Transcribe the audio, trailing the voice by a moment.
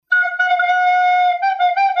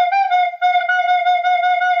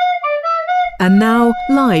And now,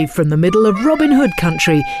 live from the middle of Robin Hood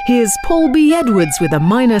country, here's Paul B. Edwards with a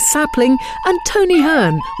minor sapling and Tony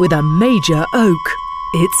Hearn with a major oak.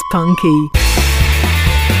 It's punky.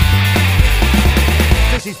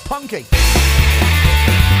 This is punky.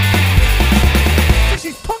 This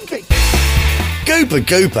is punky. Gooper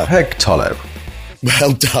Gooper. Peg Tollo.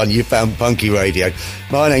 Well done, you found Punky Radio.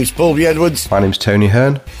 My name's Paul B. Edwards. My name's Tony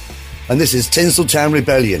Hearn. And this is Tinseltown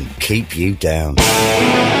Rebellion. Keep you down.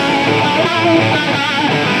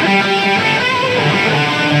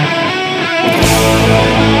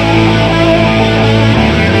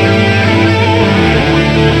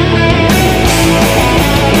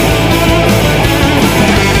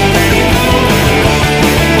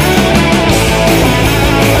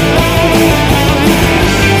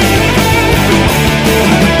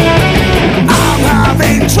 I'm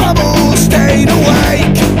having trouble staying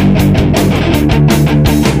awake.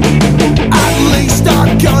 At least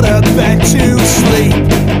I got a bed to sleep.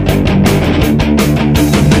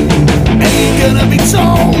 Ain't gonna be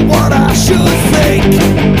told what I should think.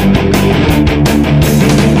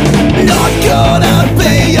 Not gonna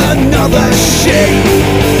be another sheep.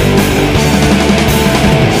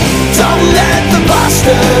 Don't let the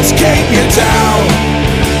bastards keep you down.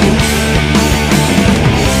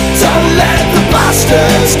 Don't let the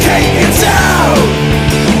bastards keep you down.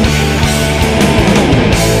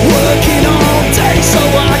 Working all day so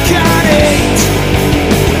I can eat.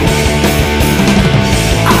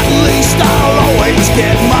 At least I'll always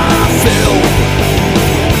get my fill.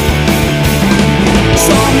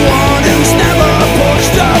 Someone who's never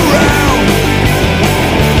pushed around.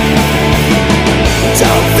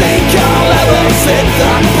 Don't think I'll ever fit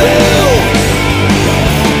that bill.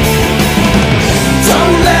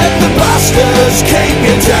 Don't let the bastards keep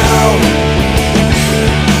you down.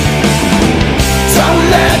 Don't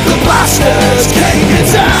let the bastards keep you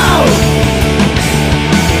down.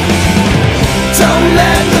 Don't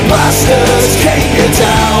let the bastards keep you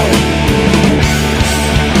down.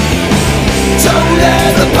 Don't let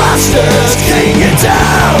the bastards keep you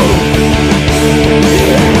down.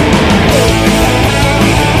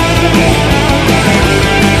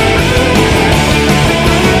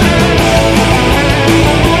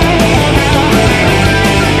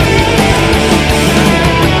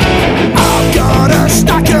 I've got a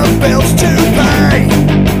stack of bills to pay.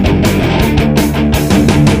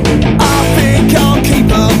 I think I'll keep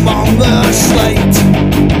them on the slate.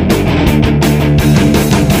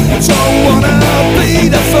 Don't wanna be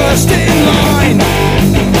the first in line.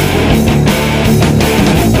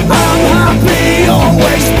 I'm happy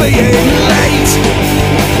always being late.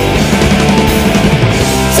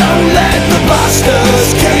 Don't let the bastards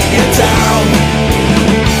keep you down.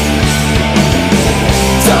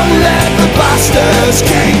 Don't let the bastards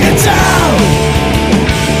keep you down.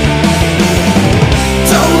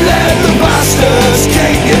 Don't let the bastards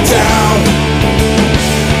keep you down.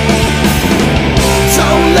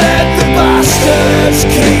 Don't let the bastards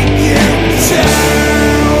keep you down.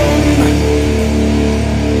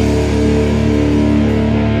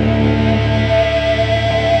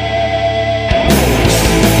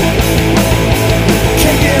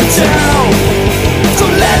 Keep you down.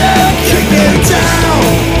 Don't let them keep you down.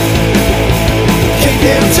 Keep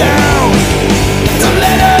you down. Don't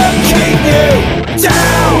let them keep you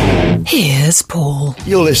down. Here's Paul.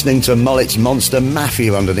 You're listening to Mullet's Monster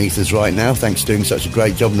Mafia underneath us right now. Thanks for doing such a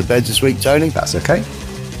great job on the beds this week, Tony. That's okay.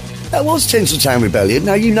 That was Tinseltown Rebellion.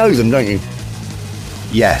 Now, you know them, don't you?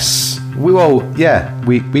 Yes. We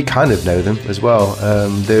kind of know them as well.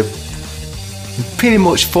 They're pretty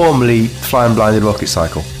much formerly Flying Blinded Rocket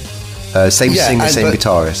Cycle. Same singer, same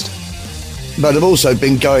guitarist. But they've also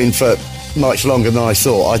been going for much longer than I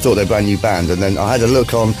thought. I thought they're a brand new band. And then I had a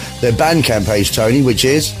look on their Bandcamp page, Tony, which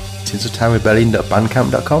is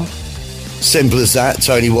Tinseltownrebellion.bandcamp.com. simple as that.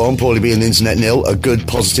 Tony Warren, Paulie B and the Internet Nil. A good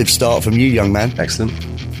positive start from you, young man. Excellent.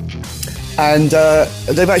 And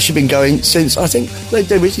they've actually been going since, I think, they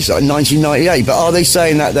originally started in 1998. But are they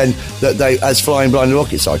saying that then, that they, as Flying Blind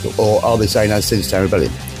Rocket Cycle, or are they saying as Tinseltown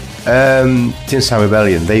Rebellion? Tinseltown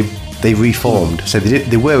Rebellion, they reformed. So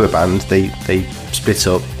they were a band, they split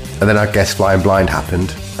up, and then I guess Flying Blind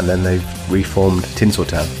happened, and then they reformed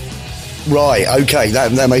Tinseltown. Right, okay,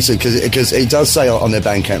 that makes sense, because it does say on their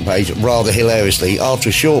Bandcamp page, rather hilariously, after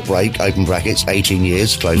a short break, open brackets, 18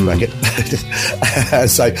 years, close bracket.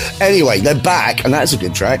 So, anyway, they're back, and that's a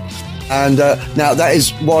good track. And now that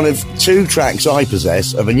is one of two tracks I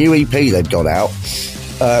possess of a new EP they've got out,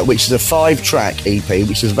 which is a 5-track EP,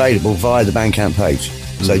 which is available via the Bandcamp page.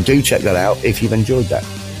 So do check that out if you've enjoyed that.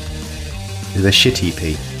 It's a shit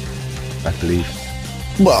EP, I believe.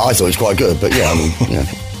 Well, I thought it was quite good, but yeah, I mean, yeah.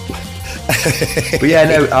 But yeah,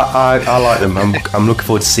 no, I like them. I'm looking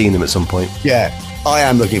forward to seeing them at some point. Yeah, I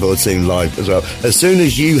am looking forward to seeing them live as well. As soon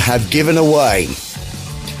as you have given away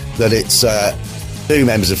that it's 2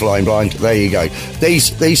 members of Flying Blind, there you go.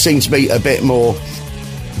 These seem to be a bit more,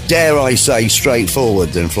 dare I say, straightforward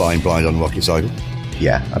than Flying Blind on Rocket Cycle.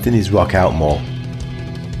 Yeah, I think these rock out more.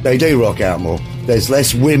 They do rock out more. There's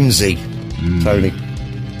less whimsy, Tony.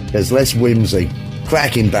 There's less whimsy.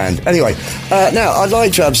 Cracking band. Anyway, now I'd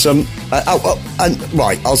like to have some.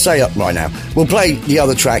 Right, I'll say up right now. We'll play the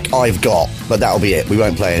other track I've got, but that'll be it. We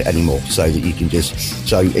won't play it anymore, so that you can just.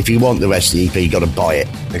 So if you want the rest of the EP, you got to buy it.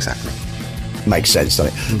 Exactly. Makes sense,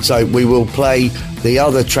 doesn't it? So we will play the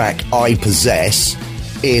other track I Possess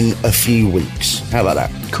in a few weeks. How about that?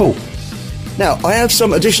 Cool. Now, I have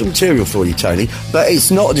some additional material for you, Tony, but it's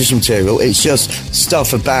not additional material, it's just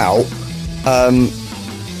stuff about...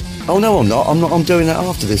 oh, no, I'm not. I'm doing that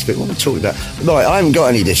after this bit. What am I talking about? Right, I haven't got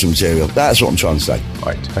any additional material. That's what I'm trying to say.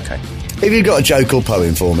 Right, okay. If you've got a joke or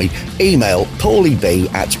poem for me, email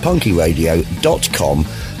paulieb@punkyradio.com,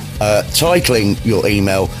 titling your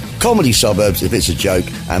email Comedy Suburbs if it's a joke,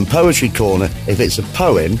 and Poetry Corner if it's a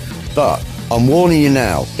poem. But I'm warning you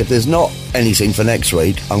now, if there's not anything for next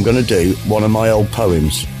week, I'm going to do one of my old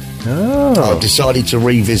poems. Oh. I've decided to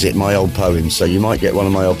revisit my old poems, so you might get one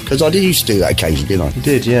of my old... Because I used to do that occasionally, didn't I? You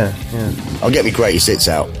did, yeah. I'll get my greatest hits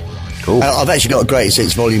out. Cool. I've actually got greatest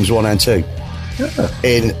hits volumes 1 and 2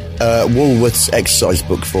 in Woolworth's exercise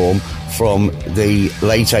book form from the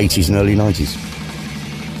late 80s and early 90s.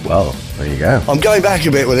 Well, there you go. I'm going back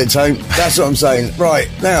a bit with it, Tone. That's what I'm saying. Right,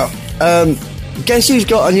 now, guess who's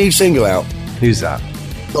got a new single out? Who's that?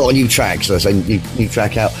 Or a new track, so I say new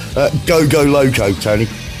track out. Go Go Loco, Tony.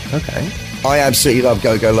 Okay. I absolutely love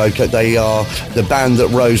Go Go Loco. They are the band that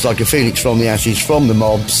rose like a phoenix from the ashes from the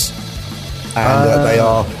Mobs. And they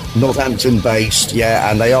are Northampton based,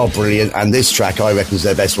 and they are brilliant. And this track, I reckon, is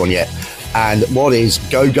their best one yet. And what is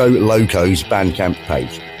Go Go Loco's Bandcamp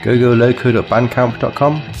page?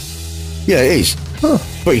 gogoloco.bandcamp.com? Yeah, it is. Huh.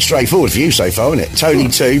 Pretty straightforward for you so far, isn't it? Tony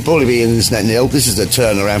 2, Paulie B and Net Nil. This is the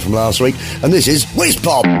turnaround from last week. And this is Whiz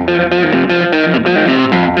Pop.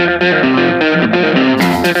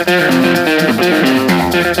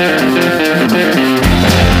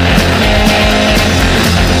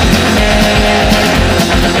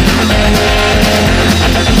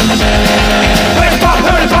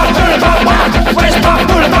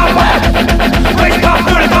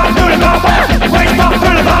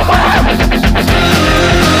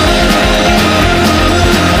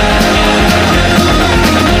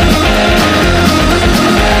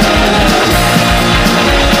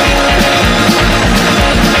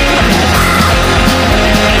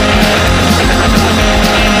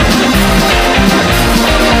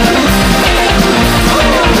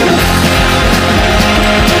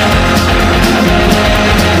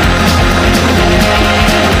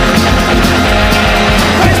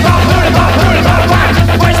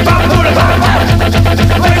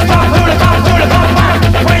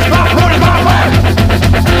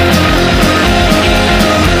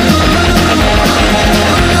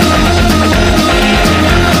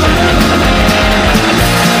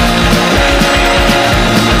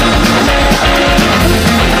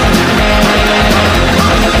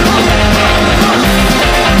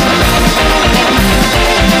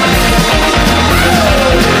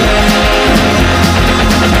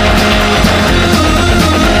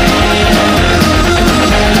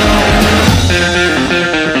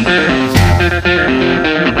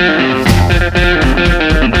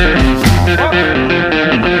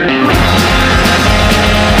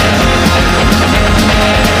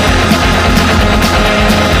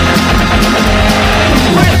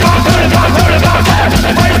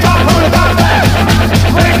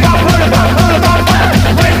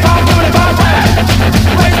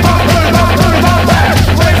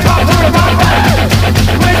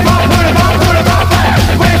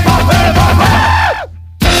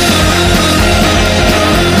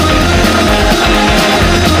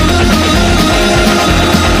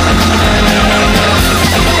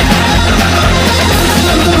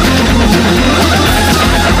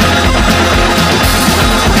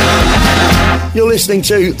 Listening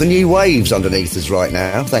to the new waves underneath us right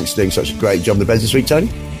now. Thanks for doing such a great job in the bed this week,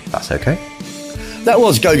 Tony. That's okay. That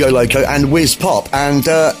was Go Go Loco and Whiz Pop, and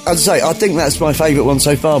as I say, I think that's my favourite one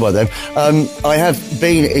so far by them. I have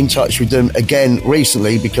been in touch with them again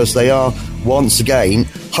recently because they are once again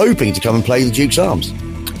hoping to come and play the Duke's Arms.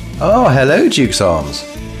 Oh, hello, Duke's Arms.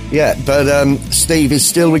 Yeah, but Steve is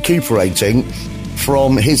still recuperating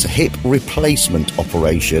from his hip replacement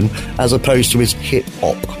operation as opposed to his hip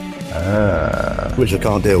hop. which I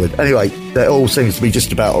can't deal with. Anyway, it all seems to be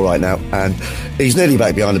just about all right now, and he's nearly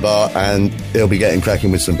back behind the bar, and he'll be getting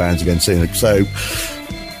cracking with some bands again soon. So,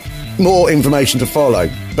 more information to follow.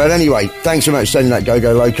 But anyway, thanks so much for sending that Go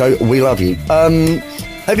Loco. We love you.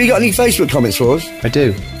 Have you got any Facebook comments for us? I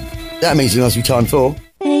do. That means it must be time for...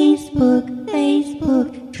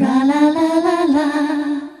 Facebook,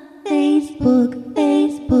 tra-la-la-la-la.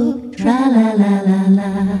 Facebook,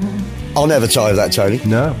 tra-la-la-la-la. I'll never tire of that, Tony.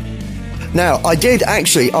 No. Now, I did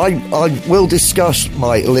actually, I will discuss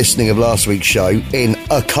my listening of last week's show in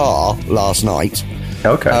a car last night.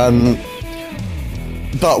 Okay.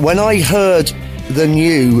 But when I heard the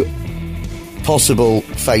new possible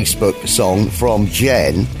Facebook song from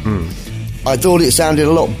Jen, I thought it sounded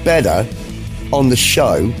a lot better on the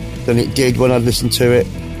show than it did when I listened to it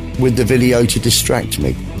with the video to distract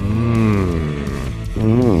me.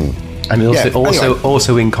 And Yeah,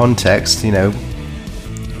 also in context, you know,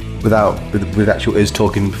 with actual us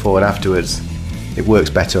talking before and afterwards, it works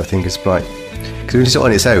better, I think, it's like, because when you just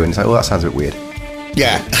on its own, it's like, well, that sounds a bit weird.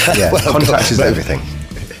 Yeah. Yeah, context is everything.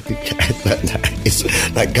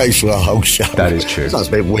 That goes for our whole show. That is true. Sounds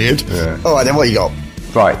a bit weird. Yeah. All right, then what you got?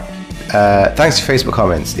 Right. Thanks for Facebook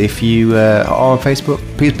comments. If you are on Facebook,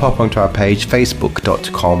 please pop onto our page,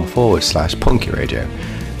 facebook.com/Punky Radio.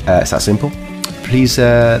 It's that simple. Please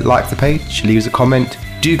like the page, leave us a comment.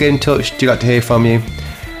 Do get in touch. Do like to hear from you.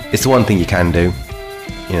 It's the one thing you can do.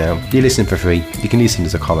 You know, you're listening for free. You can listen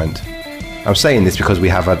as a comment. I'm saying this because we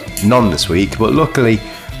have had none this week, but luckily,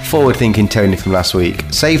 forward-thinking Tony from last week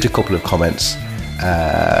saved a couple of comments,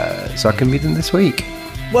 so I can read them this week.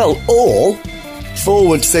 Well, or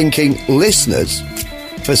forward-thinking listeners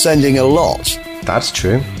for sending a lot That's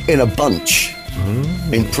true. in a bunch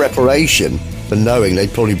in preparation for knowing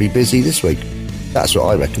they'd probably be busy this week. That's what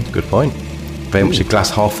I reckon. Good point. Very much a glass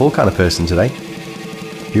half full kind of person today.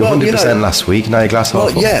 You were Well, 100% you know- last week, now you're glass half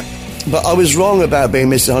Well, full. yeah, but I was wrong about being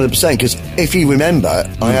Mr. 100% because if you remember,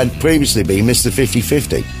 I had previously been Mr.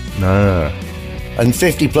 50-50. No. And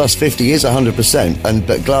 50 plus 50 is 100%,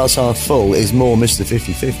 but glass half full is more Mr.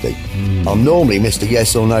 50-50. I'm normally Mr.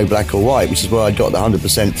 Yes or No, black or white, which is where I got the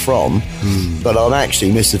 100% from, but I'm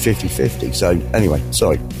actually Mr. 50-50. So, anyway,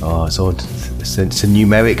 sorry. Oh, it's a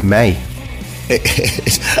numeric May.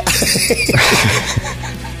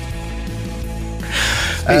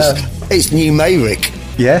 It's numeric.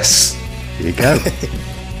 Yes. Here you go.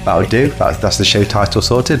 That'll do. That's the show title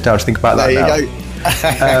sorted. Don't think about that There you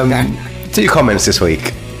now. go. 2 comments this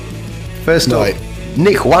week. First Right. up,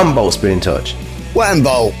 Nick Wambolt's been in touch.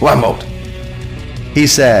 Wambolt. Wambolt. He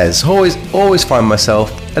says, always find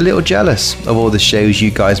myself a little jealous of all the shows you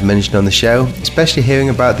guys mentioned on the show, especially hearing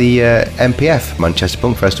about the MPF, Manchester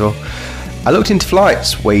Punk Festival. I looked into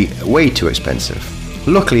flights, way too expensive.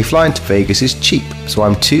 Luckily, flying to Vegas is cheap, so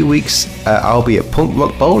I'm 2 weeks, I'll be at Punk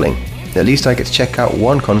Rock Bowling. At least I get to check out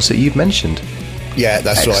one concert you've mentioned. Yeah,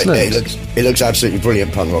 that's Excellent. right. It looks absolutely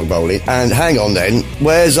brilliant, Punk Rock Bowling. And hang on then,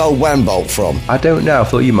 where's old Wambolt from? I don't know, I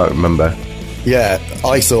thought you might remember. Yeah,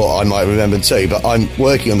 I thought I might remember too, but I'm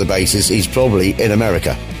working on the basis he's probably in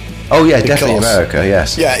America. Oh yeah, definitely Because- America,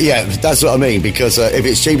 yes. Yeah, that's what I mean, because if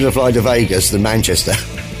it's cheaper to fly to Vegas than Manchester,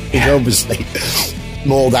 it's obviously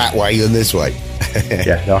more that way than this way.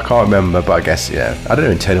 Yeah, no, I can't remember, but I guess, yeah. I don't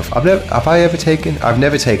know, internal... I've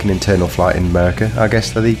never taken internal flight in America. I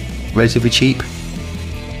guess are they relatively cheap?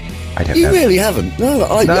 I don't You know. really haven't? No,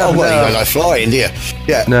 I fly in here.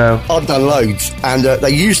 Yeah, No. I've done loads, and they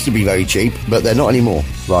used to be very cheap, but they're not anymore.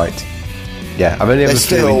 Right. Yeah, I've only ever It's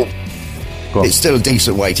still, Go on. it's still a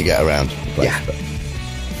decent way to get around. But- Yeah.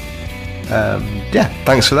 Yeah,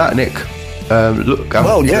 thanks for that, Nick. Look,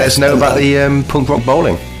 Well, let yes, us know about the Punk Rock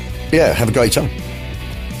Bowling. Yeah, have a great time.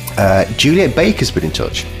 Juliet Baker's been in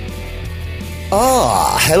touch.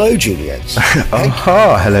 Ah, hello, Juliet.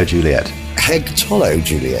 Hello, Juliet. Hegtolo,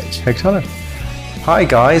 Juliet. Hello. Hi,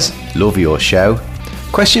 guys. Love your show.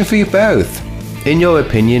 Question for you both. In your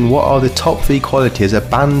opinion, what are the top 3 qualities a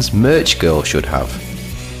band's merch girl should have?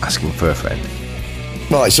 Asking for a friend.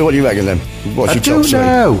 Right, so what do you reckon then? What's I your don't top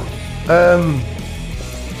 3? know.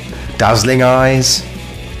 Dazzling eyes,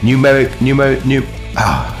 money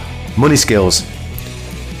skills,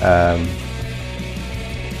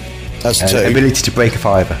 That's and 2. ability to break a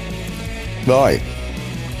fiver. Right.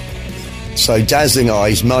 So dazzling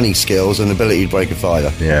eyes, money skills, and ability to break a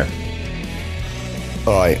fiver. Yeah.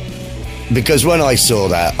 All right. Because when I saw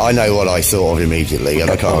that, I know what I thought of immediately, and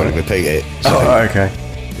I can't really repeat it. So, Oh, okay.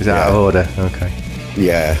 Is that out of Yeah. order? Okay.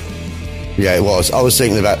 yeah, it was. I was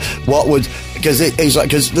thinking about what would, because it's like,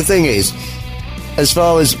 because the thing is, as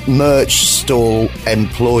far as merch stall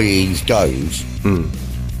employees goes,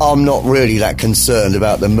 I'm not really that concerned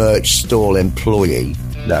about the merch stall employee.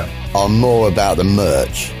 No. I'm more about the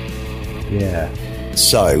merch. Yeah.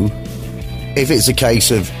 So, if it's a case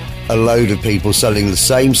of a load of people selling the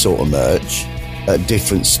same sort of merch at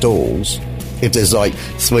different stalls, if there's like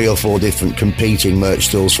 3 or 4 different competing merch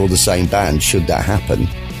stalls for the same band, should that happen,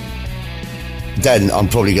 then I'm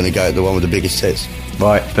probably going to go at the one with the biggest hits.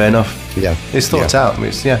 Right, fair enough. Yeah. It's thought out.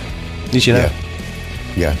 It's, at least you know.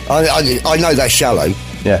 Yeah. I know that's shallow.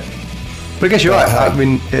 Yeah. But I guess you're right. I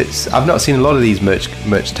mean, I've not seen a lot of these merch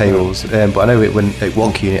tables, but I know when at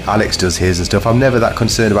Wonky Unit, Alex does his and stuff. I'm never that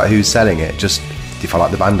concerned about who's selling it, just if I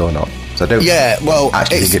like the band or not. So I don't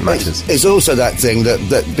actually think it matters. It's also that thing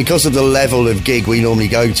that because of the level of gig we normally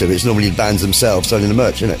go to, it's normally the bands themselves selling the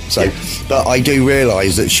merch, isn't it? So, but I do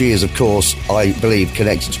realise that she is, of course, I believe,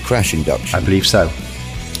 connected to Crash Induction. I believe so.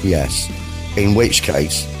 Yes. In which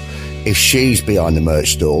case, if she's behind the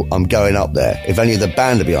merch stall, I'm going up there. If any of the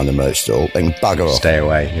band are behind the merch stall, then bugger off. Stay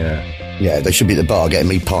away, Yeah, they should be at the bar getting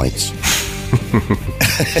me pints.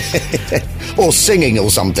 Or singing or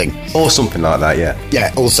something. Or something like that, yeah.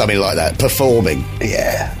 Yeah, or something like that. Performing.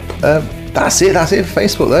 Yeah. That's it for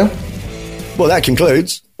Facebook, though. Well, that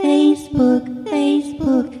concludes. Facebook,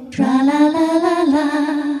 tra la la la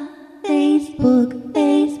la. Facebook,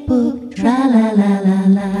 tra la la la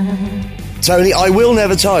la. Tony, I will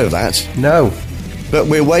never tire of that. No. But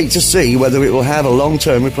we'll wait to see whether it will have a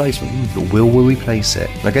long-term replacement. But will we replace it?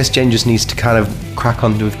 I guess Jen just needs to kind of crack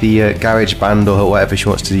on with the garage band or whatever she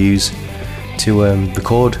wants to use to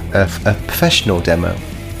record a professional demo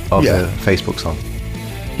of a Facebook song.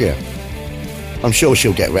 Yeah. I'm sure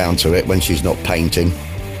she'll get round to it when she's not painting.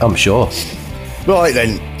 I'm sure. Right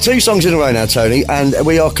then, 2 songs in a row now, Tony, and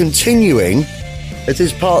we are continuing. It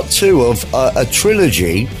is part 2 of a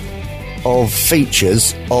trilogy of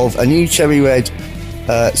features of a new Cherry Red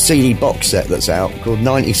CD box set that's out called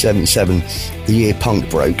 1977, The Year Punk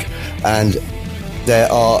Broke, and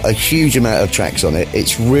there are a huge amount of tracks on it.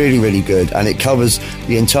 It's really, really good, and it covers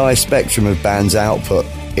the entire spectrum of bands' output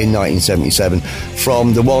in 1977,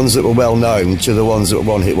 from the ones that were well known to the ones that were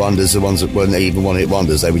one-hit wonders, the ones that weren't even one-hit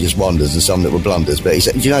wonders, they were just wonders, and some that were blunders. But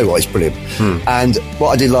do you know what, it's brilliant. And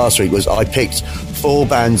what I did last week was I picked 4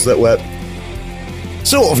 bands that were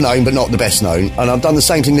sort of known but not the best known, and I've done the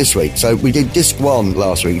same thing this week. So we did disc 1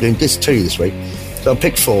 last week, we're doing disc 2 this week, so I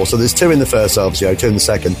picked 4, so there's 2 in the first half, 2 in the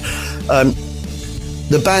second.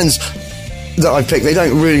 The bands that I've picked, they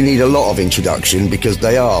don't really need a lot of introduction because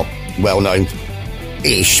they are well known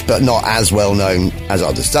ish, but not as well known as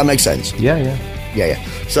others. Does that make sense? Yeah.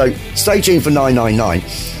 So stay tuned for 999.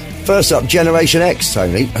 First up, Generation X,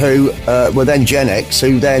 Tony, who were then Gen X,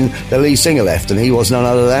 who then the lead singer left, and he was none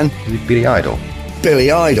other than Billy Idol.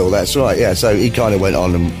 Billy Idol, that's right, yeah. So he kind of went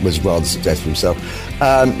on and was rather successful himself.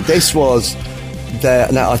 This was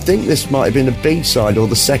their, now I think this might have been the B-side or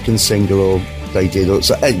the second single, or they did.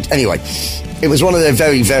 So, anyway, it was one of their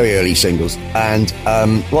very, very early singles. And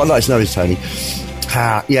what I'd like to know is, Tony,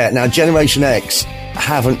 now Generation X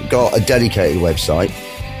haven't got a dedicated website.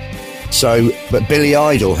 So, but Billy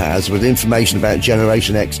Idol has, with information about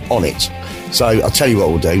Generation X on it. So I'll tell you what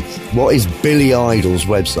we'll do. What is Billy Idol's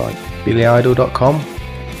website? BillyIdol.com?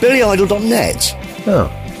 BillyIdol.net. Oh.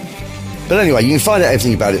 But anyway, you can find out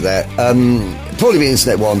everything about it there. Probably the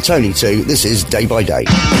Internet 1, Tony 2. This is Day by Day.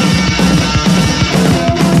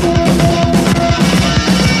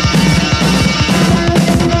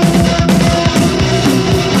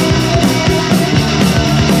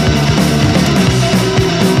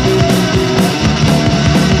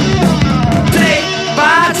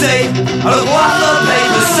 Look what the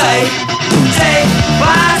papers say. Day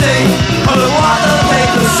by day, look what the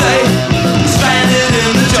papers say. Stranded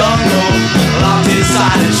in the jungle, locked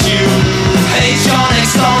inside a shoe. Hey, your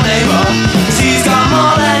next door neighbor, 'cause he's got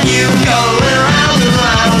more than you. Going round and round.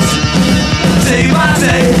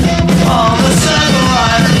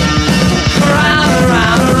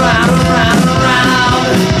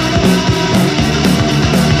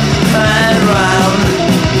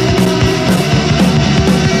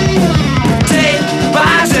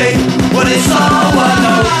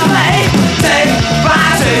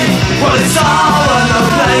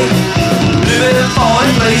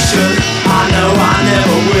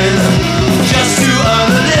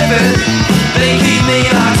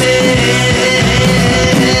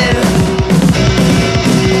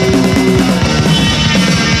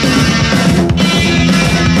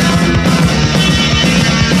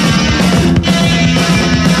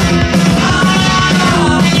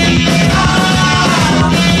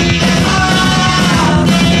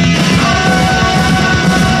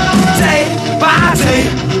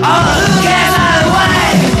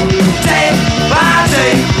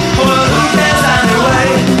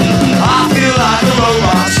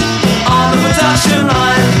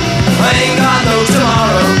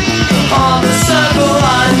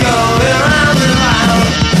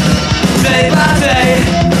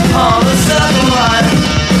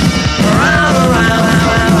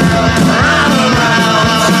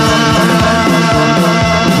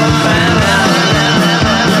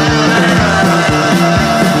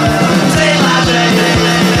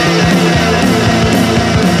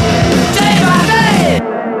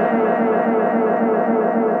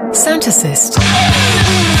 fantasist.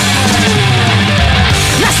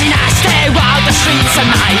 Nasty, nasty, walk the streets at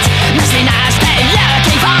night. Nasty, nasty,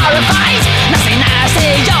 looking for a fight. Nasty,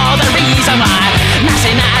 nasty, you're the reason why.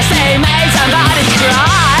 Nasty, nasty, made somebody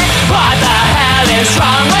cry. What the hell is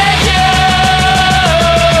wrong with you?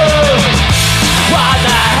 What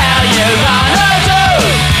the hell you gonna do?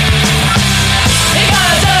 You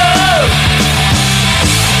gonna do?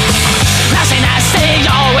 Nasty, nasty,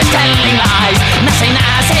 always telling lies. Nasty,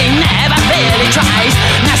 nasty, never really tries.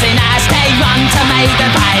 Nasty, nasty, want to make them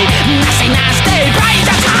pay. Nasty, nasty, break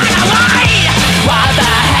the time away. What the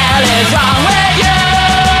hell is wrong with you?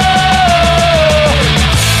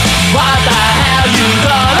 What the hell you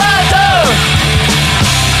gonna do?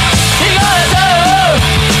 You gonna do?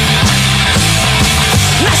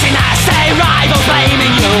 Nasty, nasty, rivals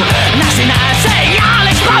blaming you. Nasty, nasty, all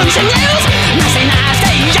explosion news. Nasty,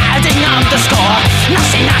 nasty, adding up the score.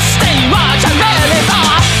 Nasty, nasty, what you really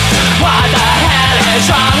thought? What the hell is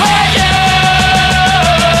wrong with you?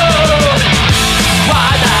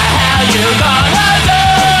 What the hell you gonna do?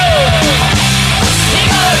 You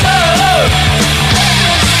gonna do?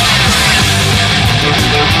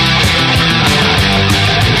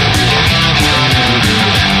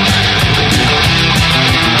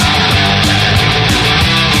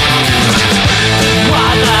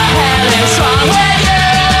 What the hell is wrong with you?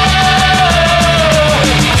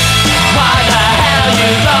 What the hell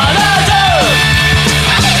you gonna do?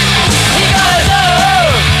 You gonna do?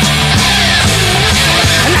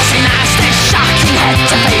 Nasty, nasty, shocking head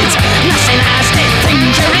to feet. Nasty, nasty,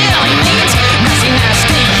 things you really need. Nasty,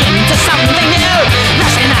 nasty, into something new.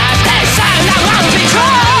 Nasty, nasty, sound that won't be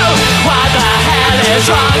true. What the hell is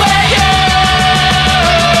wrong with you?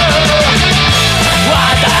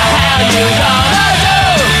 What the hell you gonna do?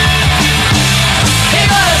 You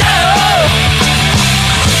gonna do?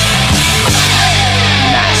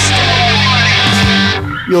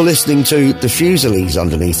 Nasty. You're listening to the Fusilies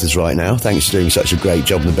underneath us right now. Thanks for doing such a great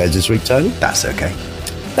job in the beds this week, Tony. That's okay.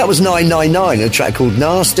 That was 999, a track called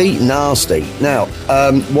Nasty Nasty. Now,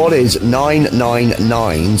 what is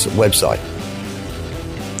 999's website?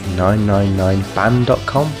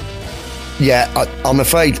 999band.com? Yeah, I'm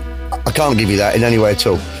afraid I can't give you that in any way at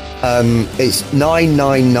all. It's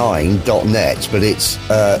 999.net, but it's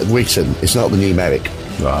written. It's not the numeric.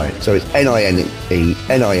 Right. So it's NINE.net.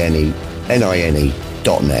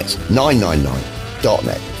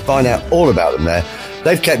 999.net. Find out all about them there.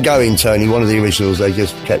 They've kept going, Tony. One of the originals, they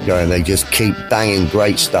just kept going. They just keep banging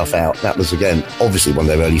great stuff out. That was, again, obviously one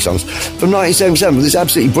of their early songs from 1977 with this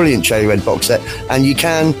absolutely brilliant Cherry Red box set. And you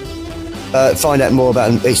can find out more about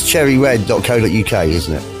them. It's cherryred.co.uk,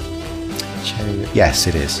 isn't it? Yes,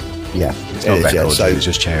 it is. Yeah. It's not record, so it's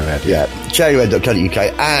just Cherry Red. Yeah, cherryred.co.uk.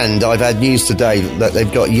 And I've had news today that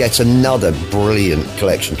they've got yet another brilliant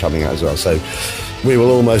collection coming out as well. So we will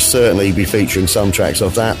almost certainly be featuring some tracks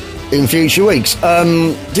off that in future weeks.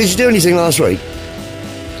 Did you do anything last week?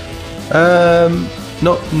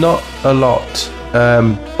 Not a lot.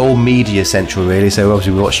 All media central, really. So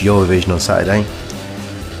obviously we watched Eurovision on Saturday.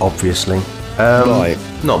 Obviously. Right.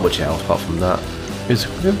 Not much else apart from that. It was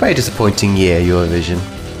a very disappointing year, Eurovision.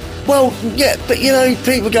 Well, yeah, but, you know,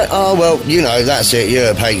 people go, oh, well, you know, that's it,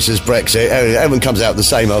 Europe hates us, Brexit, everyone comes out with the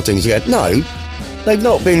same old things again. No, they've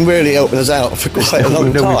not been really helping us out for quite a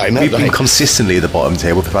long time, We've have been they? consistently at the bottom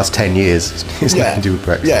table for the past 10 years. It's nothing to do with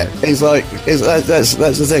Brexit. Yeah, it's like, that's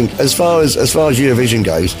the thing. As far as Eurovision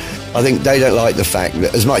goes, I think they don't like the fact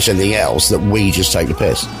that, as much as anything else, that we just take the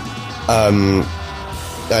piss. And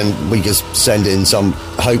we just send in some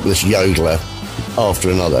hopeless yodeler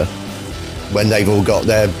after another when they've all got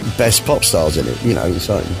their best pop stars in it. You know, it's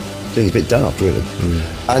like, it's a bit daft, really.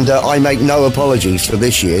 And I make no apologies for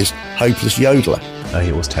this year's hopeless yodeler. Oh,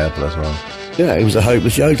 it was terrible as well. Yeah, he was a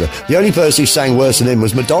hopeless yodeler. The only person who sang worse than him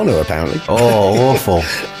was Madonna, apparently. Oh, awful.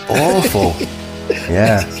 Awful.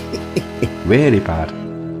 Yeah. Really bad.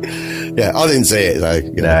 Yeah, I didn't see it, though.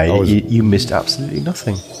 You know, you missed absolutely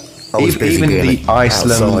nothing. I was busy Even being the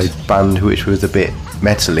Iceland outside. band, which was a bit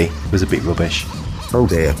metally, was a bit rubbish. Oh,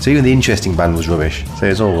 dear. So even the interesting band was rubbish. So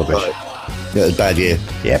it's all rubbish. Right. Yeah, it was a bad year.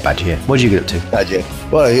 Yeah, bad year. What did you get up to? Bad year.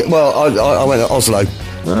 Well, I went to Oslo. I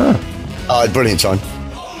had a brilliant time.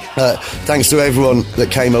 Thanks to everyone that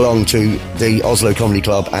came along to the Oslo Comedy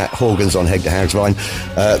Club at Horgans on Hegde Haugsveien.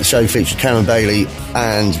 The show featured Karen Bailey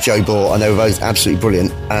and Joe Bohr, and they were both absolutely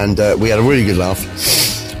brilliant. And we had a really good laugh.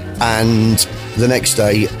 And the next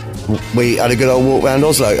day, we had a good old walk around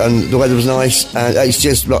Oslo, and the weather was nice. And it's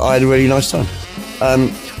just, I had a really nice time.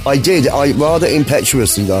 I rather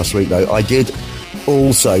impetuously last week, though, I did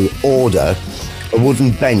also order a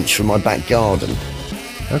wooden bench for my back garden.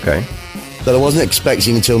 Okay. that I wasn't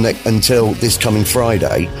expecting until this coming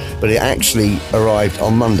Friday, but it actually arrived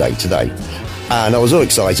on Monday today. And I was all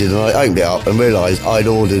excited, and I opened it up and realised I'd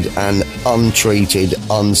ordered an untreated,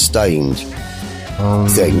 unstained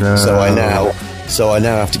thing. No. So I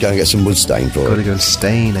now have to go and get some wood stain for Got to it. go and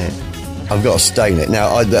stain it. I've got to stain it.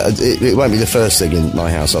 Now, it won't be the first thing in my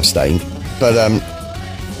house I've stained, but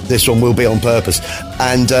this one will be on purpose.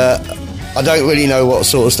 And I don't really know what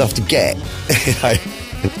sort of stuff to get.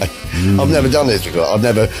 I've never done this before.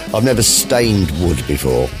 I've never stained wood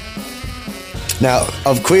before. Now,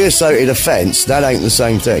 I've creosoted a fence. That ain't the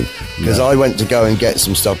same thing. Because I went to go and get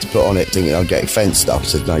some stuff to put on it, thinking I'd get fence stuff. I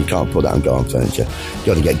said, no, you can't put that on garden furniture. You've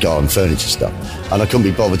got to get garden furniture stuff. And I couldn't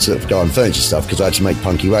be bothered to garden furniture stuff because I had to make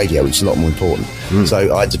punky radio, which is a lot more important.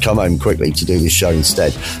 So I had to come home quickly to do this show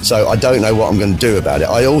instead. So I don't know what I'm going to do about it.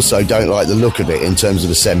 I also don't like the look of it in terms of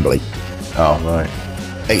assembly. Oh, right.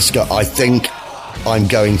 I think I'm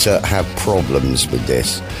going to have problems with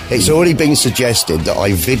this. It's already been suggested that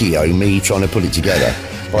I video me trying to put it together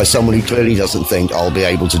by someone who clearly doesn't think I'll be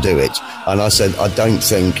able to do it. And I said, I don't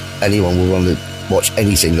think anyone will want to watch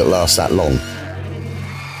anything that lasts that long.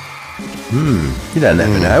 You don't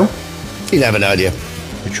never know. You never know, do you?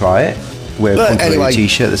 You try it. Wear a But punky anyway-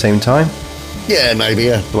 t-shirt at the same time. Yeah, maybe,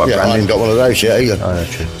 yeah. What Yeah, I branding? haven't got one of those yet either. Oh, no,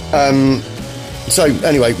 true. So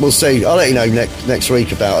anyway, we'll see. I'll let you know next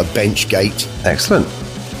week about a bench gate. Excellent.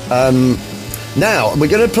 Now, we're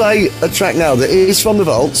going to play a track now that is from the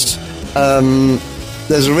Vaults.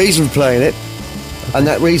 There's a reason for playing it, and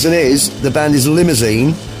that reason is the band is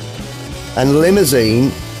Limousine, and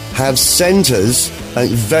Limousine have sent us,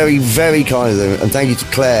 very, very kind of them, and thank you to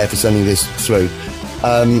Claire for sending this through.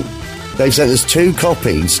 They've sent us 2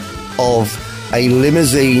 copies of a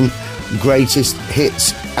Limousine Greatest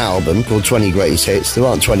Hits album called 20 Greatest Hits. There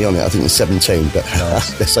aren't 20 on it, I think there's 17, but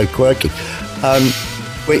they're so quirky.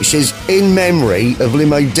 Which is in memory of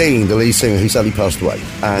Limo Dean, the lead singer, who sadly passed away.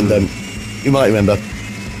 And you might remember,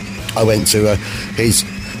 I went to his...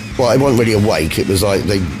 Well, it wasn't really a wake. It was like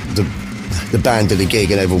the band did a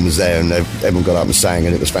gig and everyone was there and everyone got up and sang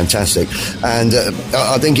and it was fantastic. And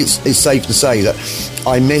I think it's safe to say that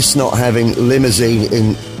I miss not having Limousine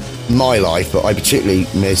in my life, but I particularly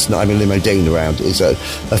miss not having Limo Dean around. It's a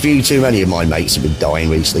few too many of my mates have been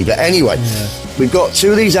dying recently. But anyway, we've got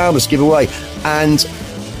 2 of these albums to give away, and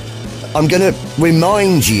I'm going to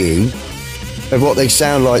remind you of what they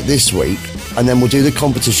sound like this week, and then we'll do the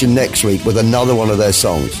competition next week with another one of their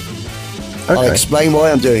songs. Okay. I'll explain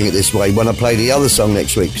why I'm doing it this way when I play the other song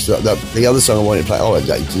next week. So the other song I want to play, it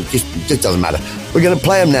just doesn't matter. We're going to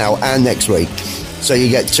play them now and next week. So you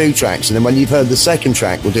get 2 tracks, and then when you've heard the second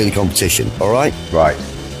track, we'll do the competition. All right? Right.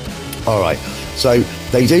 All right. So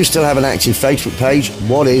they do still have an active Facebook page.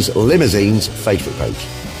 What is Limousine's Facebook page?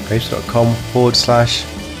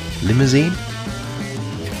 Facebook.com/limousine.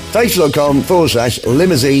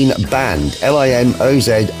 Facebook.com/Limousine Band.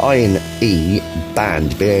 LIMOZINE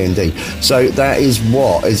Band. BAND. So that is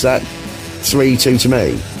what? Is that 3-2 to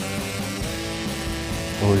me?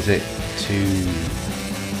 Or is it 2?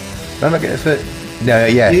 Did I not get it for... No,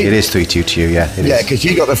 yeah, it is 3-2 to you, yeah. It Yeah, is. because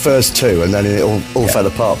you got the first 2 and then it all fell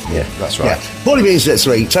apart. Yeah, that's right. Paulie Beans at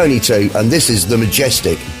 3, Tony 2, and this is the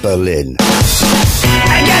majestic Berlin. I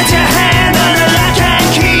got your hand on the lock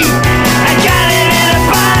and key. I got it in a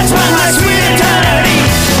box with my sweet eternity.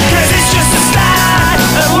 'Cause it's just the start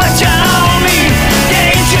of what you owe me.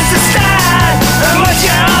 Yeah, it's just the start of what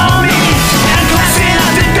you owe me. I'm classing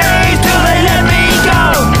up the days till they let me go.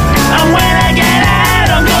 And when I get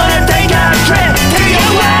out, I'm gonna take a trip to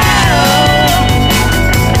your world.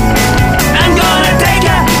 I'm gonna take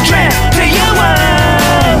a trip to your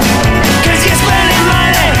world. 'Cause you're spending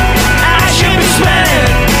money I should be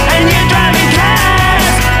spending, and you're driving cars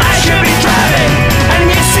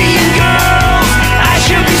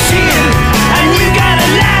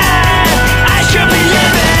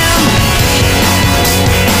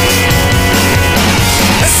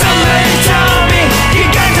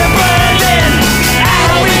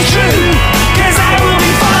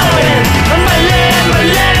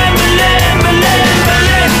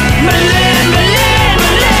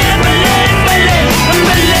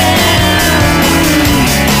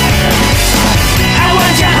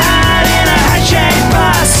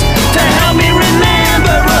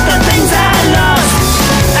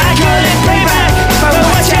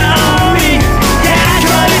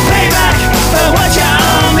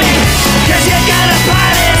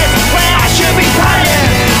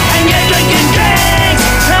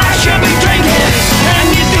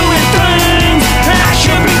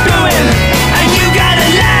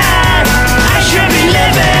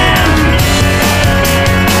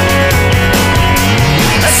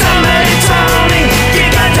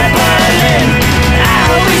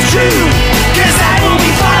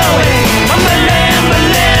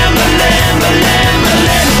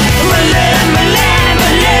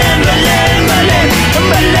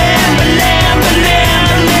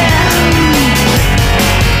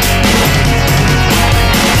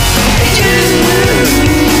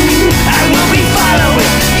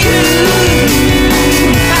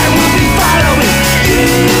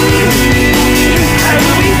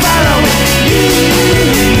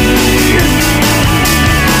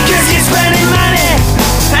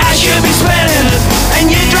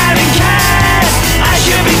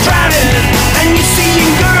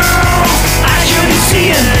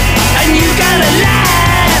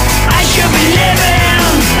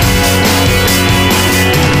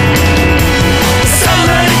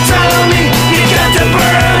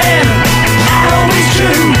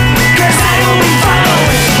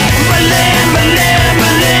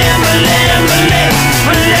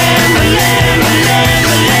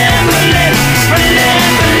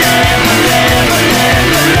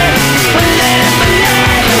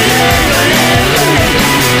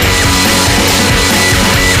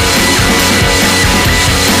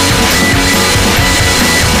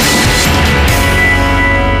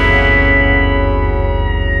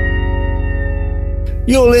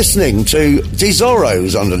You're listening to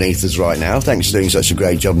Desoros underneath us right now. Thanks for doing such a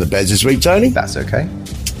great job in the beds this week, Tony. That's okay.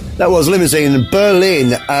 That was Limousine in Berlin.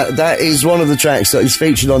 That is one of the tracks that is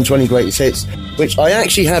featured on 20 Greatest Hits, which I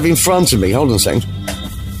actually have in front of me. Hold on a second.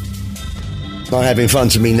 I have in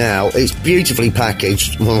front of me now. It's beautifully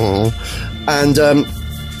packaged. And,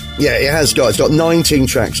 it's got 19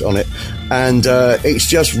 tracks on it. And it's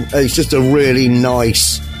just a really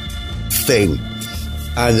nice thing.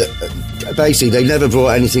 And basically, they never brought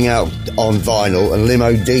anything out on vinyl. And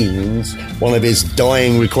Limo Dean's, one of his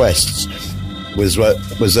dying requests was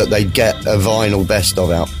that they'd get a vinyl best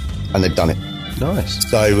of out, and they've done it.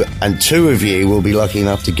 Nice. So, and 2 of you will be lucky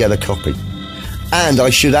enough to get a copy. And I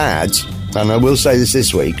should add, and I will say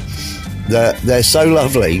this week, that they're so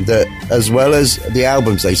lovely that as well as the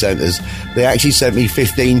albums they sent us, they actually sent me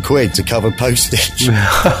 15 quid to cover postage,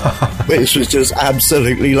 which was just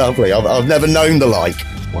absolutely lovely. I've never known the like.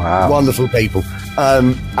 Wow. Wonderful people.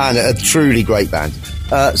 And a truly great band.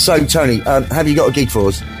 So, Tony, have you got a gig for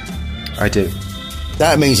us? I do.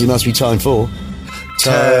 That means it must be time for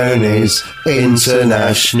Tony's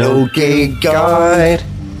International Gig Guide.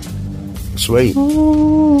 Sweet.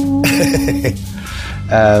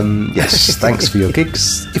 Yes, thanks for your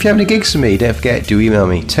gigs. If you have any gigs for me, don't forget to email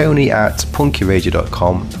me,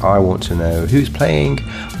 tony@punkyradio.com. I want to know who's playing,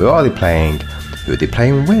 where are they playing, who are they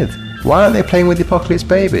playing with, why aren't they playing with the Apocalypse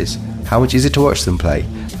Babies, how much is it to watch them play.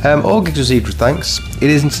 All gigs received with thanks. It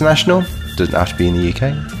is international, doesn't have to be in the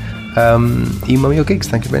UK. Email me your gigs,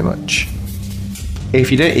 thank you very much. If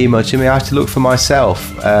you don't email to me, I have to look for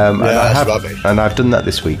myself. That's rubbish. And I've done that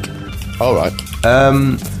this week. All right.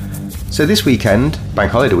 So this weekend,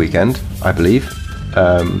 bank holiday weekend, I believe,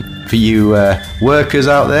 for you workers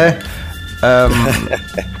out there.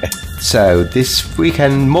 So this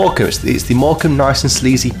weekend, Morecambe, it's the Morecambe Nice and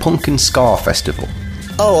Sleazy Punk and Ska Festival.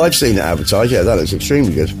 Oh, I've seen it advertised. Yeah, that looks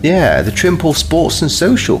extremely good. Yeah, the Trimple Sports and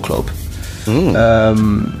Social Club.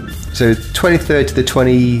 So 23rd to the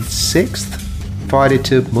 26th, Friday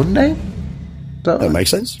to Monday. That makes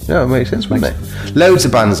sense. Yeah, it makes sense, wouldn't it? Loads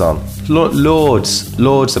of bands on.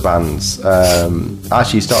 Loads of bands.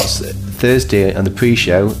 Actually, it starts Thursday on the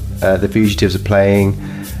pre-show. The Fugitives are playing.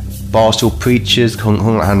 Barstool Preachers, Hung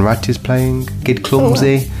Hand Rat is playing. Kid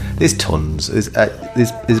Clumsy. There's tons. There's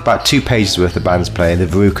about 2 pages worth of bands playing. The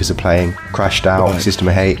Verucas are playing. Crashed Out, Right. System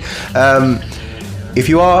of Hate. If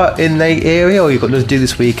you are in the area or you've got nothing to do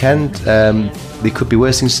this weekend, there could be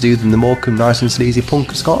worse things to do than the Morecambe Nice and Sleazy Punk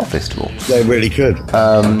and Ska Festival. They really could.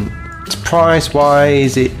 Price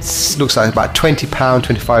wise, it looks like about £20,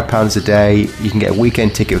 £25 a day. You can get a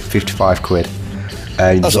weekend ticket for 55 quid.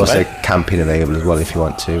 There's also camping available as well if you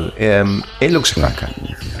want to. It looks a cracker.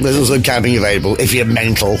 There's also camping available if you're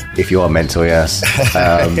mental. If you are mental, yes.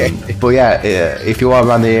 But yeah, if you are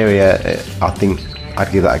around the area, I think I'd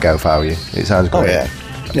give that a go if I were you. It sounds great. Oh, yeah.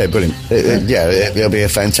 Yeah, brilliant. It'll be a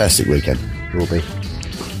fantastic weekend. It will be.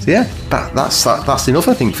 So yeah, that's enough,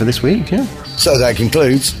 I think, for this week, yeah. So that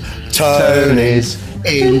concludes Tony's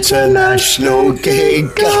International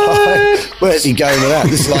Gig Guide. Where's he going with that?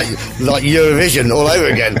 This is like Eurovision all over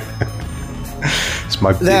again. It's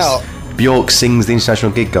Bjork sings the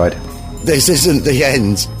International Gig Guide. This isn't the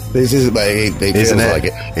end. This isn't, it feels like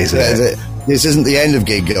it. Isn't it? This isn't the end of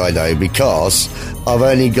Gig Guide, though, because I've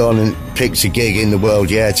only gone and picked a gig in the world,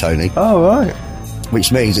 Tony. Oh, right.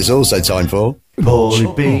 Which means it's also time for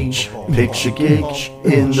Paulie Beach, picture gig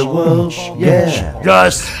in the world, yeah.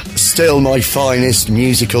 Yes! Still my finest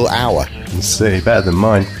musical hour. Let's see, better than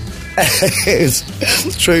mine. It's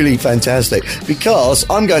truly fantastic because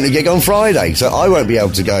I'm going to gig on Friday, so I won't be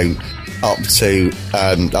able to go up to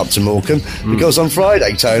Morecambe because on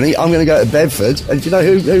Friday, Tony, I'm going to go to Bedford, and do you know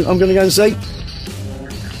who I'm going to go and see?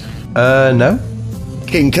 No.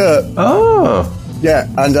 King Kurt. Oh. Yeah,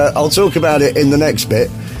 and I'll talk about it in the next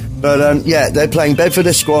bit. But they're playing Bedford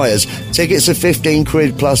Esquires. Tickets are 15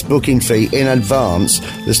 quid plus booking fee in advance.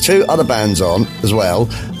 There's 2 other bands on as well.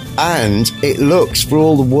 And it looks for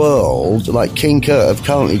all the world like King Kurt have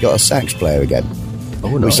currently got a sax player again. Oh,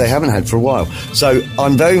 nice. Which they haven't had for a while. So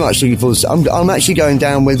I'm very much looking forward to I'm actually going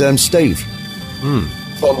down with Steve from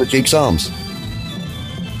the Duke's Arms.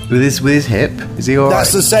 With his hip? Is he alright?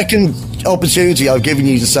 That's the second opportunity I've given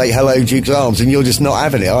you to say hello, Duke's Arms, and you're just not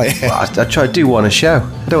having it, are you? Well, I do want a show.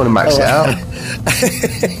 I don't want to max it out.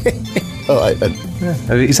 All right, then. Yeah.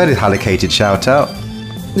 He's had his allocated shout out.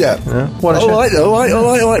 Yeah. Want a show. All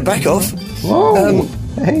right, back off. Whoa.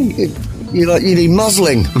 Hey. You need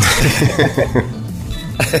muzzling.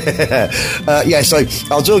 So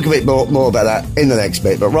I'll talk a bit more about that in the next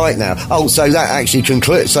bit, but right now, so that actually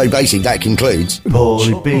concludes,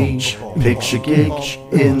 Paulie Beach, picture gig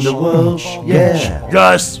in the world, yeah.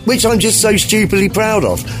 Yes. which I'm just so stupidly proud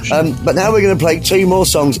of. But now we're going to play two more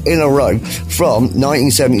songs in a row from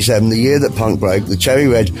 1977, the year that punk broke, the Cherry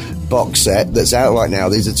Red box set that's out right now.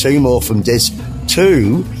 These are two more from disc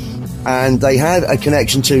 2, and they had a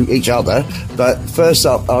connection to each other. But first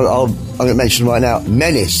up, I'm going to mention right now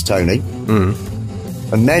Menace, Tony.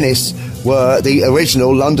 And Menace were the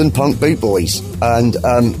original London punk boot boys, and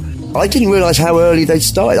I didn't realise how early they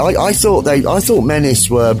started. I thought Menace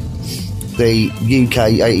were the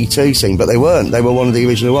UK 82 scene, but they weren't. They were one of the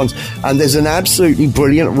original ones. And there's an absolutely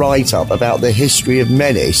brilliant write-up about the history of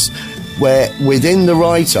Menace, where within the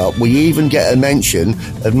write-up we even get a mention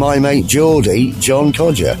of my mate Geordie, John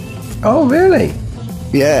Codger. Oh, really?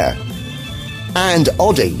 Yeah. And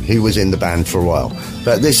Oddie, who was in the band for a while.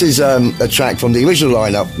 But this is a track from the original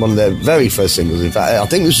lineup, one of their very first singles. In fact, I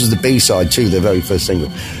think this was the B-side to their very first single.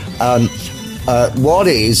 What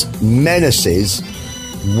is Menace's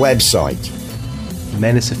website?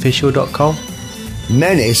 Menaceofficial.com?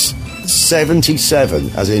 Menace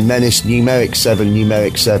 77, as in Menace numeric 7,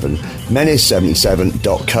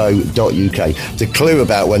 menace77.co.uk. The clue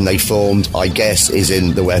about when they formed, I guess, is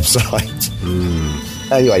in the website.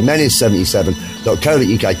 Anyway,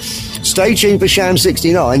 menace77.co.uk. Stay tuned for Sham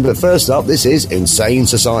 69, but first up, this is Insane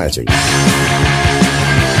Society.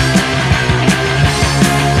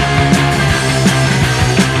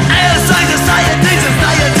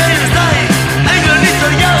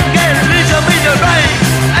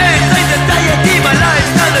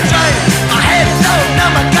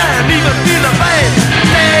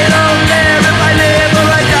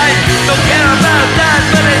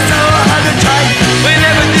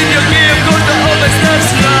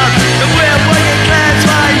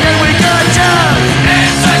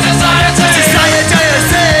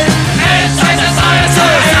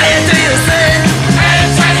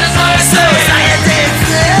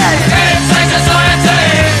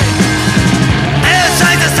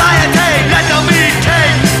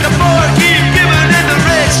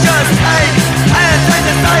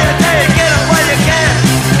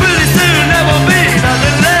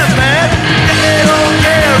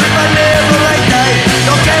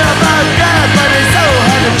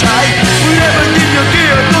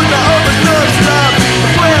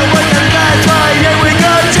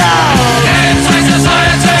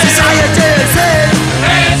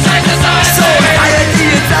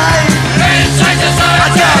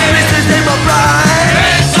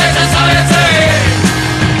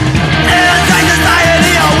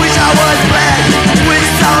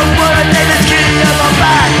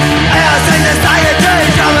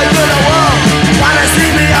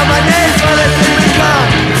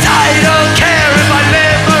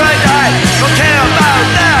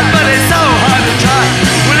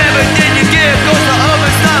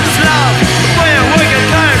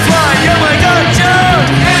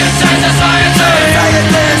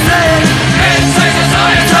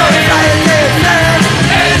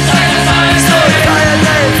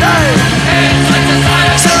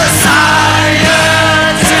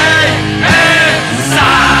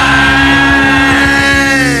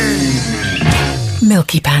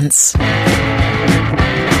 Milky Pants.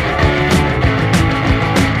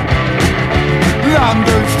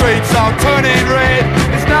 London streets are turning red,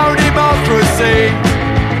 there's no democracy.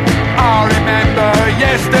 I remember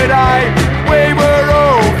yesterday, we were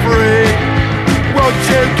all free. What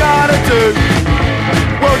you gonna do?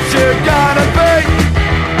 What you gonna be?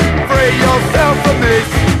 Free yourself from this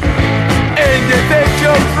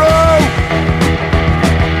individual rule.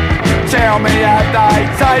 Tell me, have they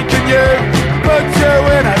taken you, put you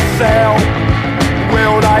in a cell?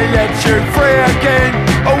 Will they let you free again,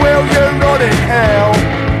 or will you rot in hell?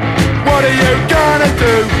 What are you gonna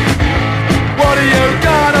do? What are you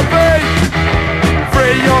gonna be?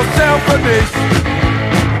 Free yourself from this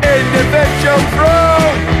individual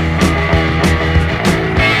rule.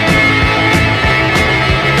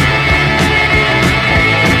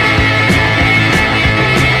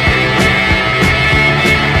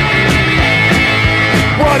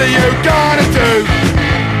 What are you gonna do?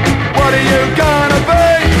 What are you gonna be?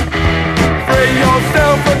 Free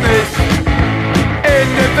yourself from this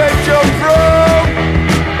individual rule.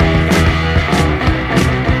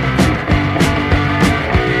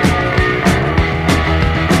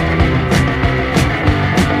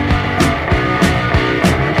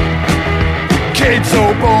 Kids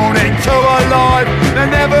all born into a life, they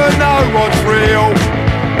never know what's real.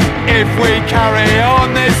 If we carry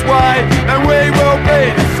on this way, then we will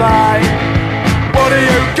be the same. What are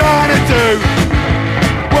you gonna do?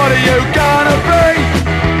 What are you gonna be?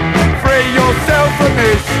 Free yourself from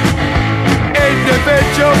this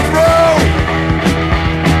individual rule.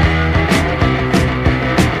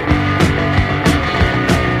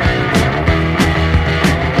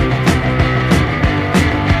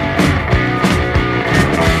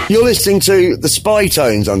 You're listening to the Spy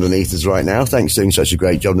Tones underneath us right now. Thanks for doing such a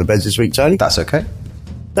great job in the beds this week, Tony. That's okay.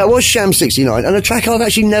 That was Sham 69, and a track I've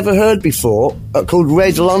actually never heard before called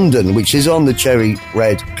Red London, which is on the Cherry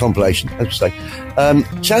Red compilation, as I say.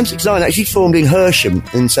 Sham 69 actually formed in Hersham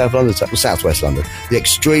in South London, South West London, the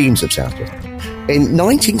extremes of South West, in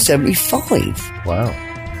 1975. Wow.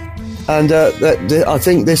 And I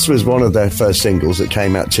think this was one of their first singles that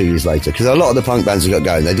came out 2 years later, because a lot of the punk bands that got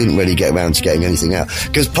going, they didn't really get around to getting anything out,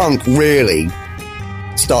 because punk really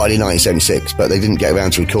started in 1976, but they didn't get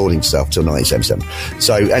around to recording stuff till 1977.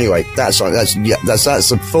 So anyway, that's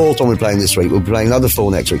the fourth one we're playing this week. We'll be playing another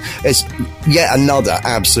four next week. It's yet another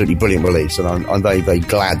absolutely brilliant release, and I'm very, very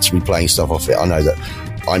glad to be playing stuff off it. I know that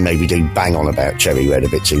I maybe do bang on about Cherry Red a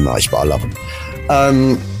bit too much, but I love them.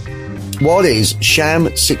 What is Sham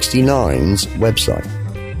 69's website?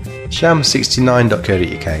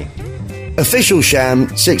 Sham69.co.uk.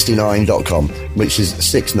 Officialsham69.com, which is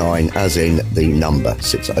 69 as in the number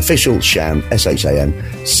 6. Official Sham, SHAM,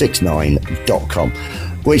 69.com.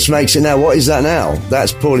 Which makes it now, what is that now?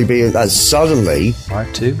 That's suddenly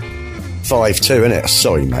 5-2. 5-2, isn't it?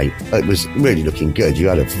 Sorry, mate. It was really looking good. You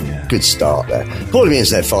had a good start there. Paulie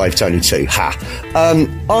means there 5, Tony 2. Ha.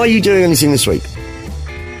 Are you doing anything this week?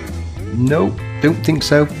 No, don't think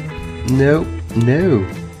so. No.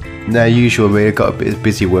 Usual, we've got a bit of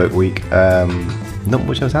busy work week. Not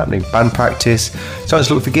much else happening. Band practice. Starting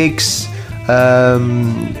to look for gigs. We're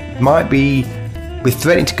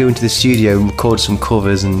threatening to go into the studio and record some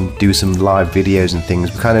covers and do some live videos and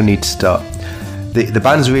things. We kind of need to start. The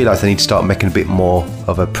bands realise they need to start making a bit more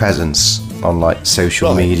of a presence on like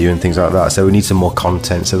social media and things like that. So we need some more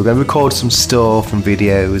content. So we're going to record some stuff and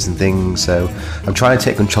videos and things. So I'm trying to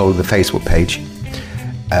take control of the Facebook page.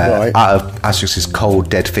 Out of Asterix's cold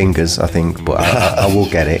dead fingers, I think, but I will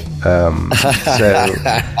get it.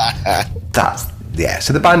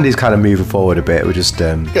 So the band is kind of moving forward a bit. We're just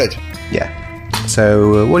good. Yeah.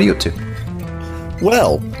 So what are you up to?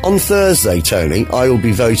 Well, on Thursday, Tony, I will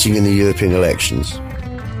be voting in the European elections.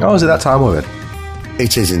 Oh, is it that time already?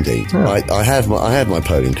 It is indeed. Oh. I have my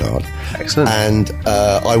polling card. Excellent. And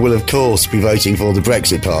I will, of course, be voting for the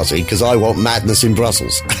Brexit Party because I want madness in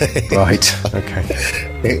Brussels. Right. Okay.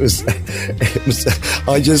 It was.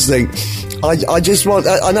 I just think. I just want.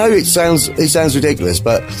 I know it sounds ridiculous,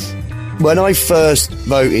 but when I first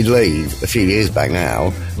voted Leave a few years back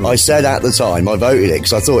now, I said at the time I voted it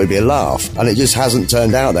because I thought it'd be a laugh, and it just hasn't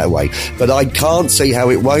turned out that way. But I can't see how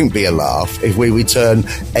it won't be a laugh if we return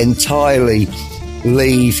entirely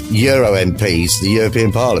Leave Euro MPs to the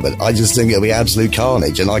European Parliament. I just think it'll be absolute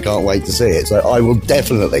carnage, and I can't wait to see it. So I will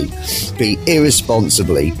definitely be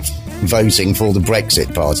irresponsibly voting for the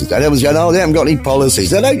Brexit Party. And everyone's going, oh, they haven't got any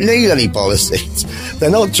policies. They don't need any policies.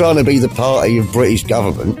 They're not trying to be the party of British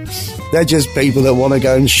government. They're just people that want to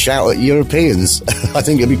go and shout at Europeans. I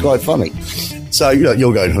think it'd be quite funny. So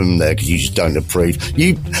you're going there because you just don't approve.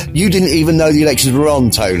 You didn't even know the elections were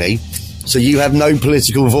on, Tony. So you have no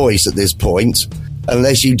political voice at this point.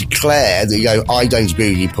 Unless you declare that you go, I don't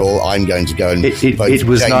agree with you, Paul, I'm going to go and vote it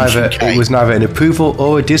was neither an approval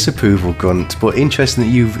or a disapproval, Grunt. But interesting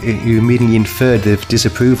that you immediately inferred the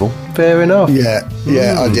disapproval. Fair enough. Yeah,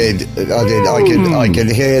 I did. I can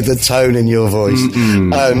hear the tone in your voice.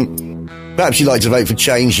 Perhaps you'd like to vote for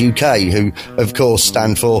Change UK, who, of course,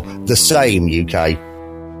 stand for the Same UK.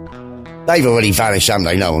 They've already vanished, haven't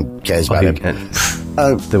they? No one cares about them.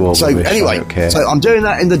 So anyway, so I'm doing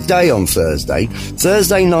that in the day on Thursday.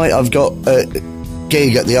 Thursday night, I've got a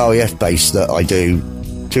gig at the RAF base that I do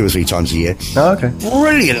 2 or 3 times a year. Oh, okay.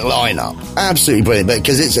 Brilliant lineup, absolutely brilliant. But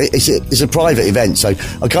because it's a private event, so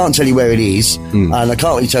I can't tell you where it is, and I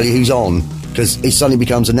can't really tell you who's on because it suddenly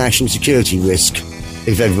becomes a national security risk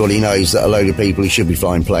if everybody knows that a load of people who should be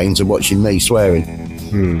flying planes are watching me swearing.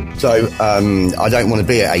 So I don't want to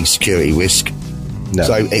be at a security risk. No.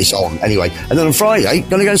 So it's on anyway. And then on Friday,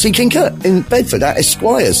 going to go and see King Kurt in Bedford at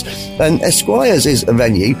Esquires. And Esquires is a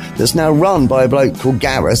venue that's now run by a bloke called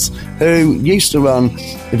Gareth, who used to run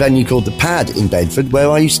a venue called The Pad in Bedford, where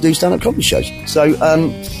I used to do stand-up comedy shows. So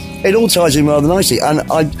it all ties in rather nicely. And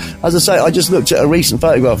as I say, I just looked at a recent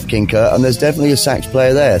photograph of King Kurt, and there's definitely a sax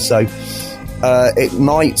player there. So it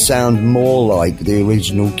might sound more like the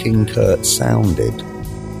original King Kurt sounded.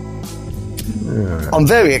 I'm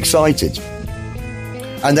very excited.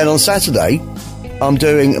 And then on Saturday, I'm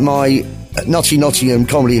doing my Nottingham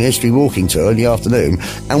Comedy and History Walking Tour in the afternoon,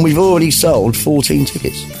 and we've already sold 14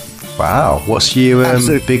 tickets. Wow. What's your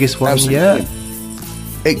biggest one yet?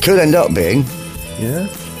 It could end up being. Yeah.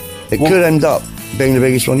 It could end up being the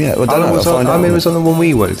biggest one yet. Well, I don't know. It was on the one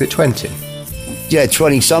we went. Is it 20? Yeah,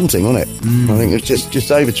 20-something, wasn't it? I think it's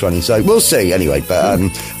just over 20. So we'll see anyway. But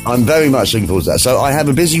I'm very much looking forward to that. So I have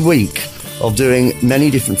a busy week of doing many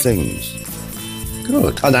different things.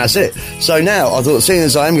 Good. And that's it. So now I thought, seeing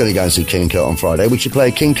as I am going to go and see King Kurt on Friday, we should play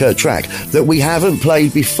a King Kurt track that we haven't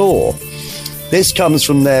played before. This comes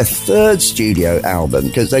from their third studio album,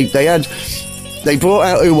 because they brought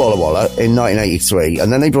out Ooh Walla Walla in 1983,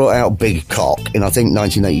 and then they brought out Big Cock in, I think,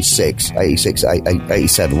 1986, 86,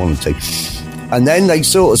 87, one of the two. And then they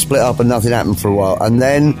sort of split up and nothing happened for a while. And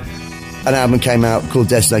then an album came out called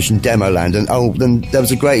Destination Demoland, and then there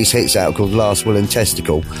was a greatest hits out called Last Will and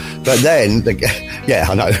Testicle. But then, yeah,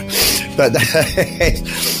 I know. But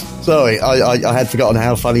sorry, I had forgotten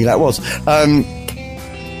how funny that was. And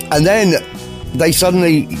then they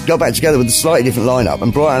suddenly got back together with a slightly different lineup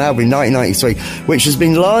and brought out an album in 1993, which has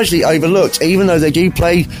been largely overlooked, even though they do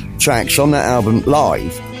play tracks from that album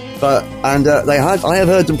live. I have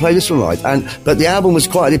heard them play this one live, but the album was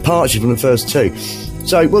quite a departure from the first two.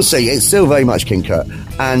 So we'll see. It's still very much King Kurt,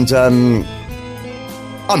 and I'm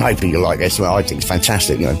hoping you'll like this. Well, I think it's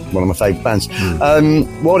fantastic. You know, one of my favourite bands.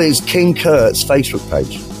 What is King Kurt's Facebook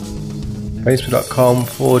page?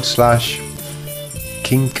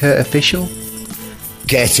 Facebook.com/King Kurt Official.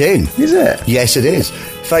 Get in. Is it? Yes, it is.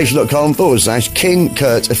 Facebook.com/King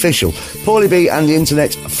Kurt Official. Paulie B and the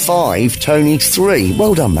Internet 5, Tony 3.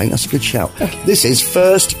 Well done, mate. That's a good shout. This is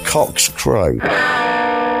First Cock's Crow.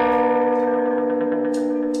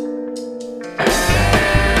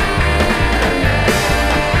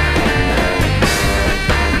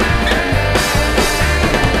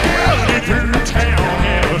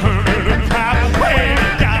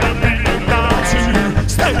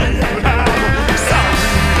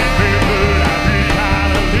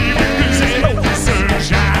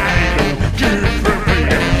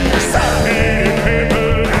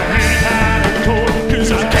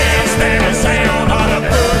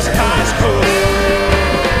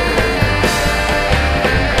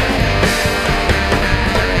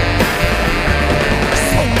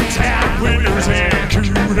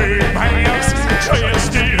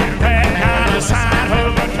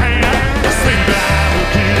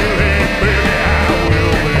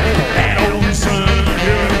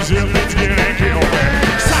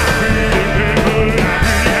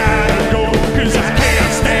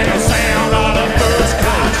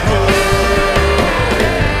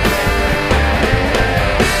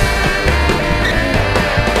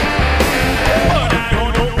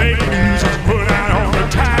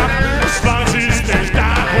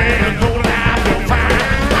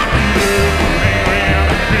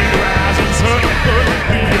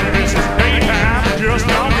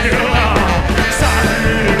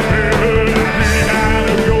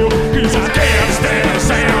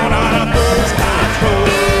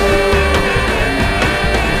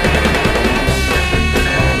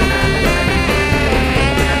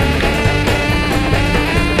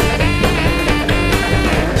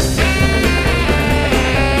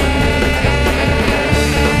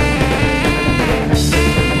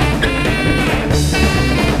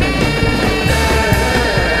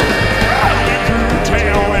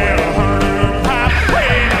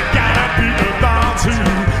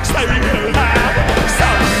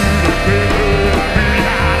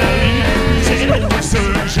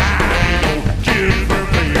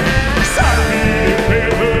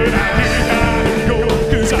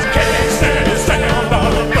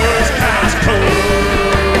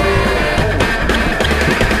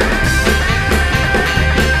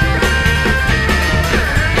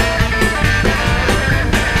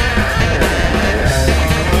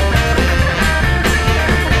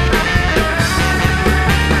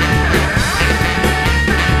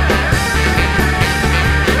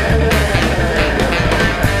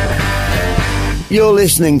 You're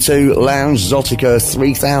listening to Lounge Zotica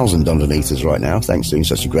 3000 underneath us right now. Thanks for doing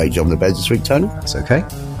such a great job in the beds this week, Tony. That's okay.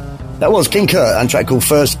 That was King Kurt and a track called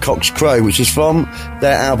First Cock's Crow, which is from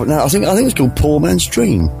their album. Now, I think it's called Poor Man's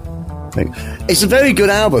Dream. It's a very good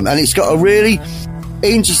album, and it's got a really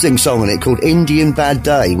interesting song on it called Indian Bad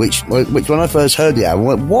Day, which when I first heard the album,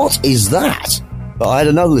 I went, what is that? But I had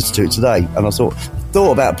another listen to it today, and I thought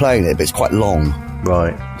about playing it, but it's quite long.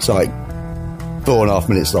 Right. It's like 4.5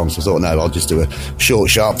 minutes long, so I thought, no, I'll just do a short,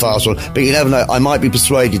 sharp, fast one. But you never know, I might be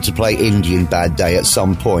persuaded to play Indian Bad Day at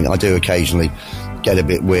some point. I do occasionally get a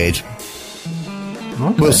bit weird.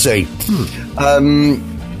 Okay. We'll see.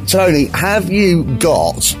 Tony, have you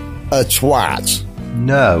got a twat?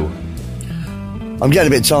 No. I'm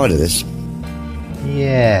getting a bit tired of this.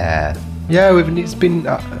 Yeah. Yeah, it's been...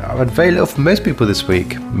 I've had very little from most people this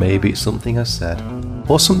week. Maybe it's something I said.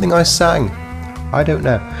 Or something I sang. I don't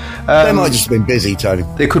know. They might have just been busy, Tony.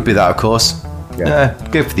 It could be that, of course. Yeah.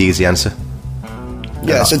 Go for the easy answer.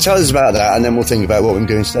 Yeah, so tell us about that, and then we'll think about what we can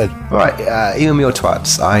do instead. Right, email me your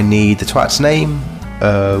twats. I need the twat's name,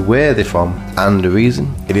 where they're from, and the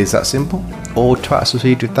reason. It is that simple. All twats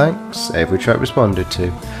received with thanks. Every twat responded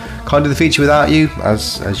to. Can't do the feature without you,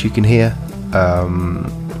 as you can hear.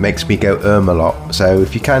 Makes me go a lot. So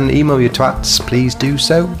if you can email your twats, please do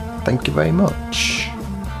so. Thank you very much.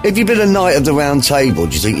 If you'd been a knight of the round table,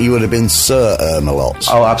 do you think you would have been Sir Ermelot?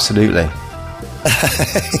 Oh, absolutely.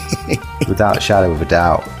 Without a shadow of a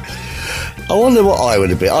doubt. I wonder what I would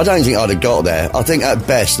have been. I don't think I'd have got there. I think at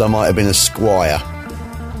best I might have been a squire.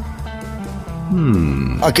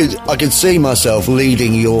 I could see myself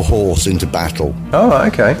leading your horse into battle. Oh,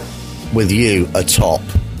 okay. With you atop,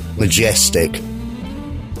 majestic.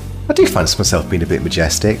 I do fancy myself being a bit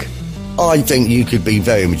majestic. I think you could be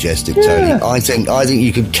very majestic, Tony. I think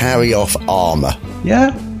you could carry off armour.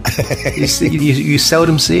 Yeah. you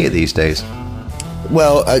seldom see it these days.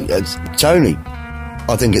 Well, Tony,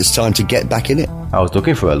 I think it's time to get back in it. I was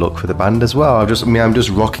looking for a look for the band as well. I'm just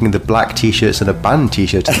rocking the black t-shirts and a band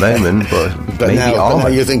t-shirt at the moment, but maybe now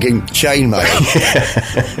you're thinking chainmail.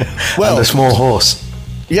 Well, and a small horse.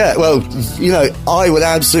 Yeah, well, you know, I would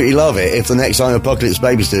absolutely love it if the next time Apocalypse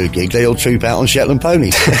Babies do a gig, they all troop out on Shetland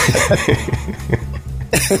ponies.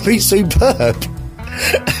 It'd be superb.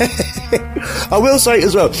 I will say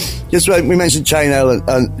as well, just when we mentioned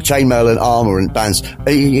chainmail and armour and bands,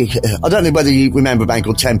 I don't know whether you remember a band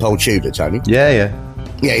called Tenpole Tudor, Tony? Yeah,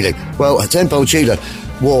 you do. Well, Tenpole Tudor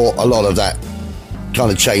wore a lot of that kind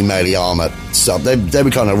of chainmail armour stuff. They were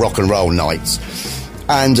kind of rock and roll knights.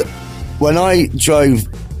 And when I drove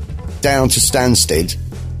down to Stansted,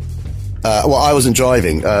 I wasn't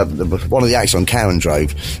driving. One of the acts on Karen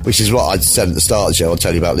drove, which is what I said at the start of the show. I'll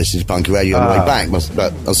tell you about listening to Punky Radio on the way back,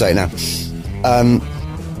 but I'll say it now.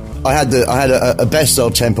 I had a best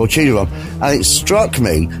of Tenpole Tudor on, and it struck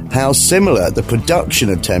me how similar the production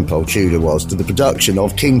of Tenpole Tudor was to the production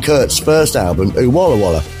of King Kurt's first album, Ooh Walla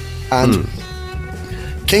Walla. And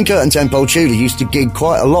King Kurt and Tenpole Tudor used to gig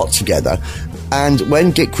quite a lot together, and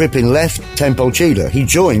when Dick Crippen left Tenpole Tudor, he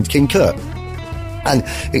joined King Kurt. And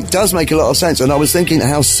it does make a lot of sense. And I was thinking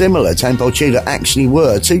how similar Tenpole Tudor actually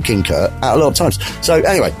were to King Kurt at a lot of times. So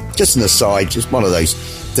anyway, just an aside, just one of those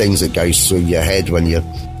things that goes through your head when you're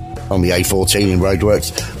on the A14 in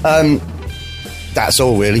roadworks. That's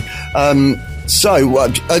all really. So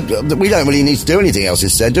we don't really need to do anything else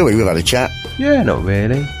instead, do we? We've had a chat. Yeah, not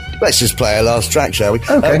really. Let's just play our last track, shall we?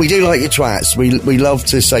 Okay. We do like your twats. We love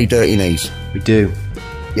to say dirty knees. We do.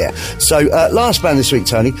 Yeah. So, last band this week,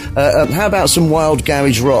 Tony. How about some wild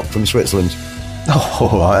garage rock from Switzerland? Oh,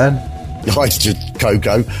 all right then. It's just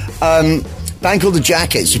Coco. Band called The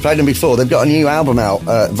Jackets. We played them before. They've got a new album out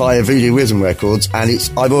via Voodoo Rhythm Records, and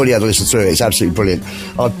I've already had a listen through it. It's absolutely brilliant.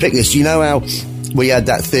 I've picked this. You know how we had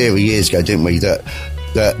that theory years ago, didn't we, that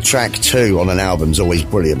track 2 on an album's always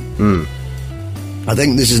brilliant? I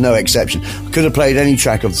think this is no exception. I could have played any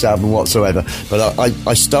track of this album whatsoever, but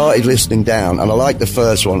I started listening down, and I liked the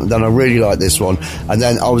first one, and then I really liked this one, and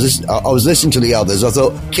then I was listening to the others. I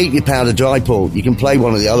thought, keep your powder dry, Paul. You can play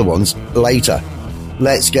one of the other ones later.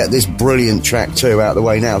 Let's get this brilliant track 2 out of the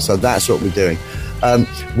way now. So that's what we're doing.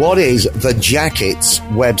 What is The Jackets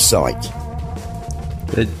website?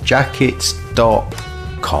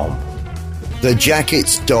 TheJackets.com.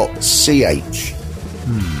 TheJackets.ch.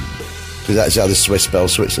 Because that's how the Swiss spell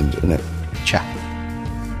Switzerland, isn't it? Cha.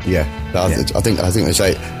 Yeah. I think they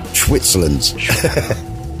say Switzerland.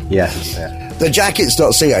 Yeah.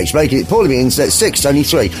 TheJackets.ch, making it poorly means that 6, only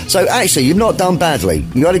 3. So actually, you've not done badly.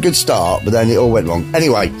 You had a good start, but then it all went wrong.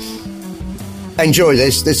 Anyway, enjoy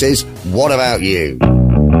this. This is What About You?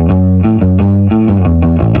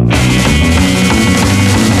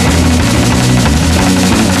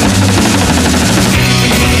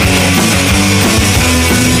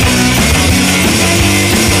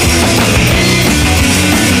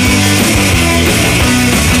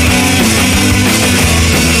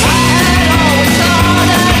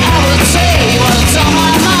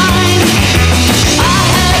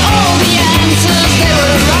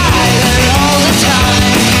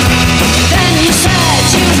 Then you said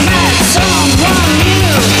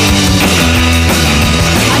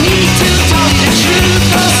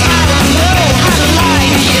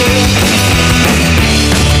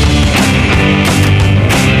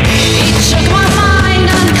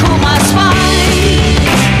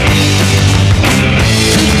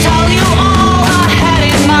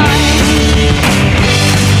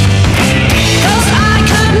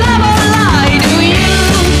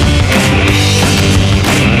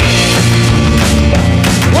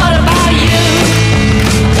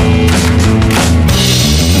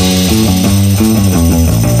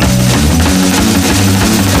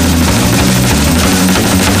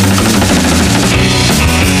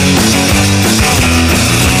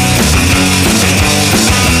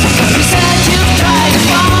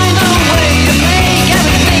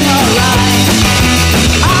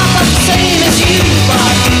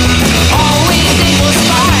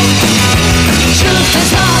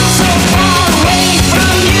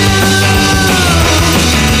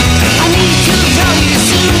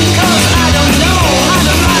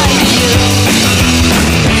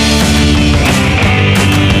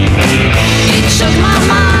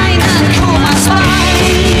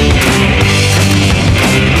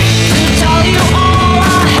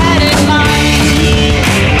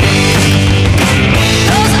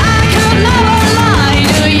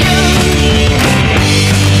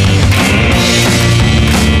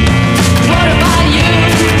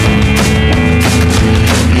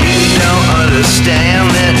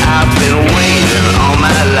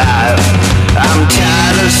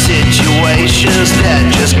situations that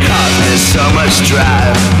just cause me so much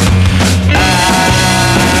drive.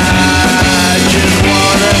 I just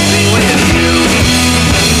wanna be with you.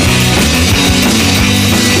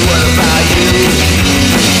 What about you?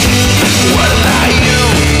 What about you?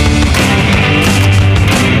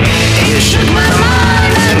 You shook my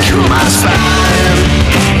mind and cooled my spine.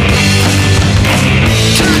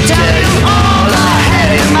 To tell you all I had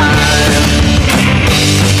in mind.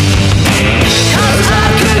 'Cause I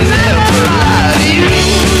could never lie to you.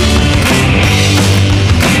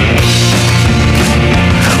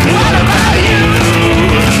 What about you?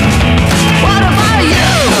 What about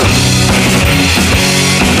you?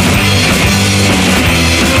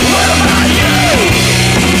 What about you?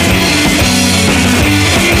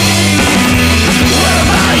 What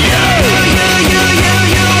about you? What about you?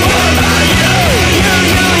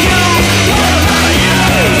 What about you?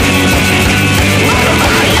 What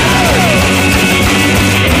about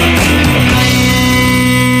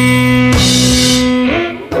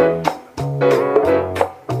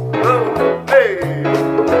Hey,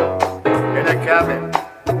 in a cabin,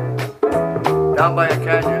 down by a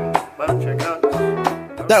canyon, bunch of guns.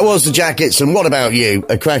 That was the Jackets, and What About You?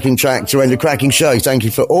 A cracking track to end a cracking show. Thank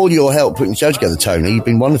you for all your help putting the show together, Tony. You've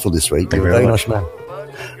been wonderful this week. Thank you You're a very very nice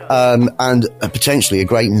man. And potentially a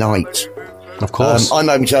great night. Of course. I'm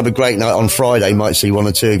hoping to have a great night on Friday. Might see one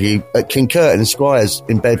or two of you at Kincurtain and Squires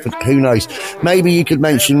in Bedford. Who knows? Maybe you could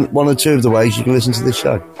mention one or two of the ways you can listen to this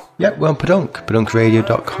show. Yeah, we're on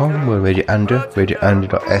pedunkradio.com. We're Radio Andrew,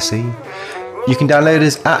 radioandrew.se. You can download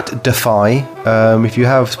us at Defy. If you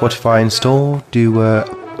have Spotify installed, do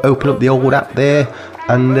open up the old app there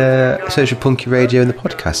and search for Punky Radio in the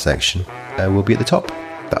podcast section. We'll be at the top.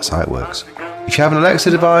 That's how it works. If you have an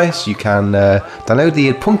Alexa device, you can download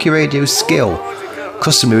the Punky Radio skill,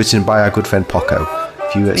 custom written by our good friend Poco.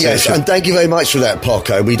 If you Yes, and thank you very much for that,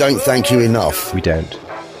 Poco. We don't thank you enough. We don't.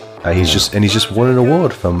 He's just won an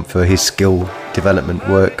award for his skill development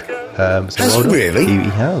work. So Has well he done. really? He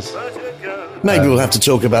has. Maybe we'll have to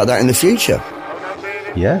talk about that in the future.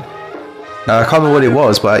 Yeah. I can't remember what it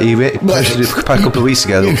was, but he posted it a couple of weeks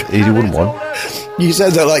ago. He won one. You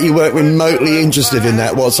said that like you weren't remotely interested in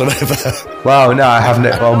that whatsoever. Well, no, I haven't.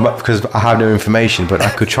 Well, because I have no information, but I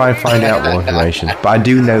could try and find out more information. But I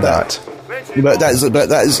do know that. But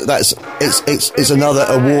it's another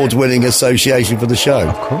award-winning association for the show.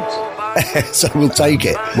 Of course. So we'll take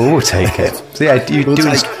it. We'll take it. So yeah,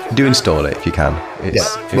 do install it if you can.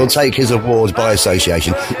 We'll take his award by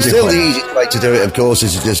association. Still, the easiest way to do it, of course,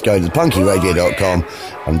 is to just go to punkyradio.com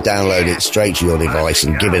and download it straight to your device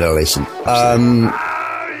and give it a listen.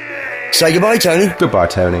 Say goodbye, Tony. Goodbye,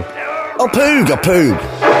 Tony. Oh, poog, a poog.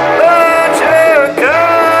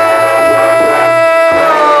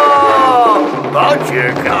 Bunch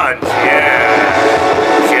of guns, yeah.